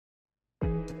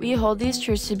We hold these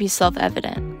truths to be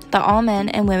self-evident, that all men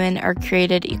and women are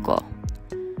created equal.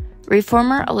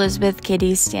 Reformer Elizabeth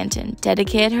Cady Stanton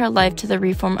dedicated her life to the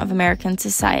reform of American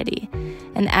society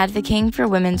and advocating for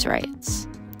women's rights.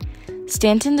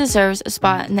 Stanton deserves a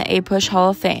spot in the APUSH Hall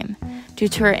of Fame due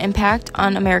to her impact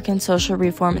on American social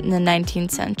reform in the 19th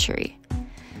century.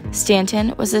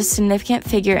 Stanton was a significant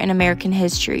figure in American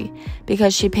history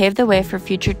because she paved the way for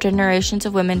future generations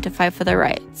of women to fight for their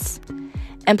rights,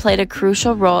 and played a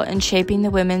crucial role in shaping the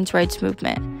women's rights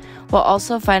movement, while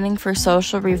also fighting for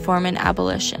social reform and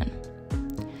abolition.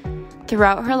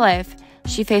 Throughout her life,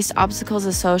 she faced obstacles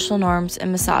of social norms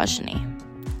and misogyny.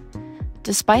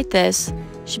 Despite this,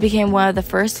 she became one of the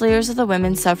first leaders of the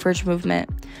women's suffrage movement,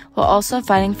 while also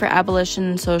fighting for abolition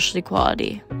and social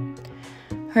equality.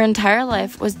 Her entire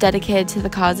life was dedicated to the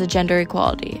cause of gender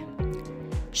equality.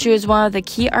 She was one of the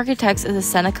key architects of the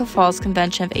Seneca Falls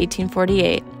Convention of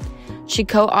 1848. She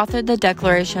co-authored the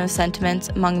Declaration of Sentiments,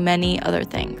 among many other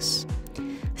things.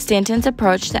 Stanton's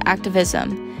approach to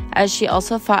activism, as she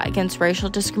also fought against racial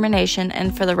discrimination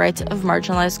and for the rights of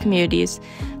marginalized communities,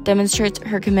 demonstrates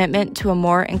her commitment to a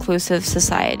more inclusive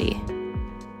society.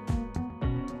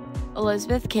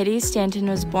 Elizabeth Cady Stanton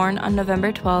was born on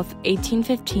November 12,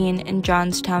 1815 in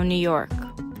Johnstown, New York.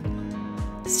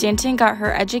 Stanton got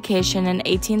her education in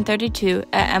 1832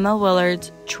 at Emma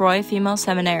Willard's Troy Female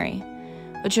Seminary,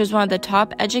 which was one of the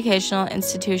top educational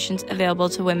institutions available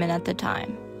to women at the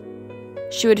time.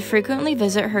 She would frequently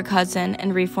visit her cousin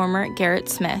and reformer Gerrit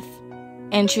Smith,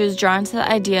 and she was drawn to the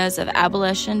ideas of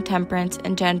abolition, temperance,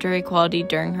 and gender equality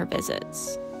during her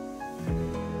visits.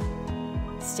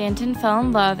 Stanton fell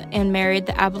in love and married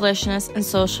the abolitionist and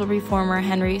social reformer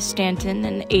Henry Stanton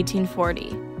in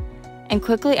 1840, and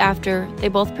quickly after, they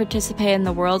both participated in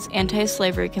the World's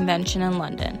Anti-Slavery Convention in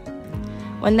London.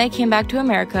 When they came back to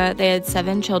America, they had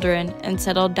 7 children and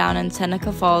settled down in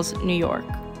Seneca Falls, New York.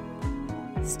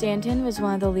 Stanton was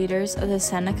one of the leaders of the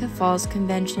Seneca Falls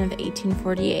Convention of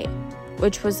 1848,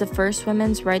 which was the first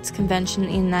women's rights convention in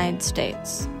the United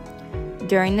States.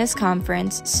 During this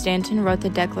conference, Stanton wrote the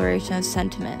Declaration of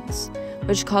Sentiments,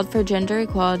 which called for gender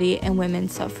equality and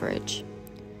women's suffrage.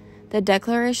 The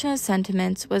Declaration of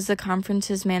Sentiments was the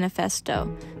conference's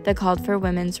manifesto that called for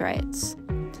women's rights.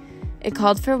 It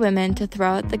called for women to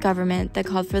throw out the government that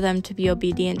called for them to be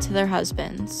obedient to their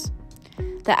husbands.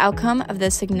 The outcome of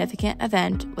this significant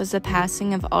event was the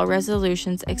passing of all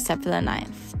resolutions except for the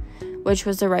 9th, which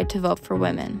was the right to vote for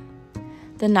women.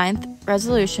 The 9th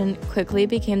resolution quickly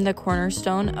became the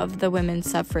cornerstone of the women's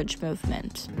suffrage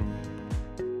movement.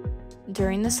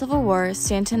 During the Civil War,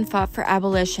 Stanton fought for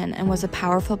abolition and was a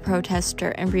powerful protester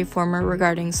and reformer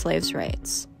regarding slaves'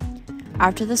 rights.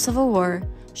 After the Civil War,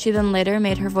 she then later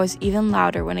made her voice even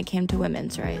louder when it came to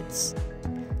women's rights.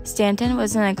 Stanton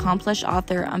was an accomplished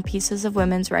author on pieces of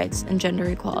women's rights and gender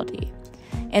equality,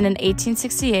 and in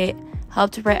 1868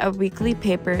 helped write a weekly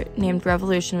paper named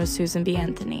Revolution with Susan B.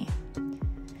 Anthony.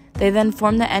 They then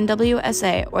formed the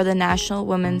NWSA, or the National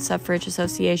Women's Suffrage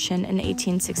Association, in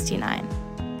 1869.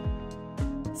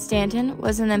 Stanton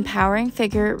was an empowering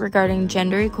figure regarding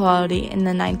gender equality in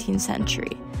the 19th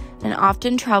century, and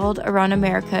often traveled around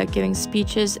America giving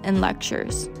speeches and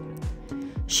lectures.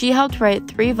 She helped write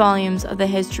 3 volumes of the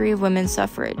history of women's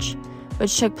suffrage,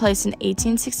 which took place in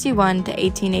 1861 to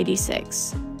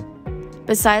 1886.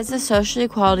 Besides the social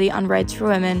equality on rights for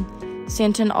women,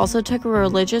 Stanton also took a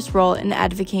religious role in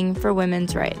advocating for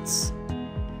women's rights.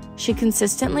 She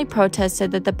consistently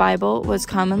protested that the Bible was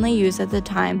commonly used at the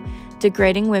time,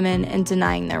 degrading women and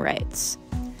denying their rights.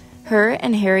 Her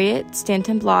and Harriet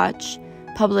Stanton Bloch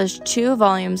published 2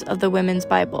 volumes of the Women's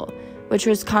Bible, which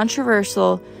was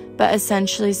controversial but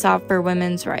essentially sought for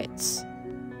women's rights.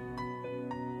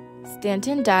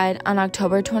 Stanton died on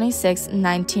October 26,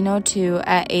 1902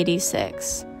 at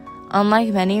 86.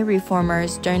 Unlike many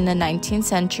reformers during the 19th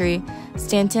century,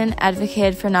 Stanton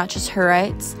advocated for not just her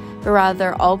rights, but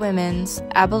rather all women's,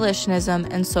 abolitionism,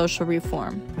 and social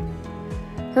reform.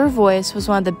 Her voice was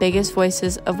one of the biggest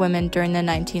voices of women during the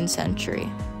 19th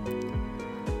century.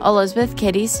 Elizabeth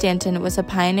Cady Stanton was a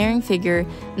pioneering figure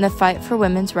in the fight for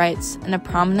women's rights and a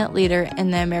prominent leader in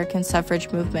the American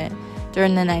suffrage movement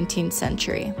during the 19th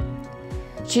century.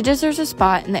 She deserves a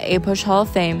spot in the APUSH Hall of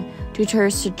Fame due to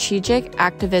her strategic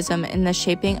activism in the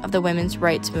shaping of the women's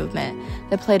rights movement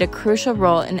that played a crucial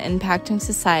role in impacting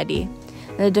society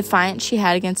and the defiance she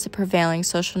had against the prevailing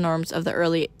social norms of the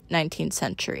early 19th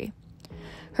century.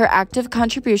 Her active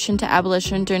contribution to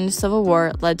abolition during the Civil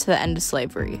War led to the end of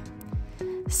slavery.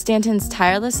 Stanton's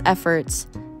tireless efforts,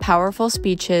 powerful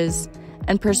speeches,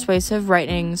 and persuasive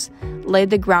writings laid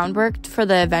the groundwork for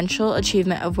the eventual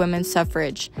achievement of women's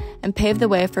suffrage and paved the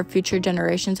way for future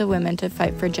generations of women to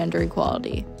fight for gender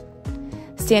equality.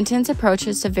 Stanton's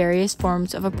approaches to various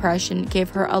forms of oppression gave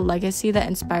her a legacy that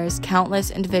inspires countless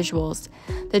individuals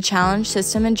to challenge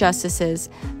system injustices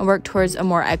and work towards a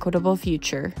more equitable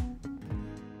future.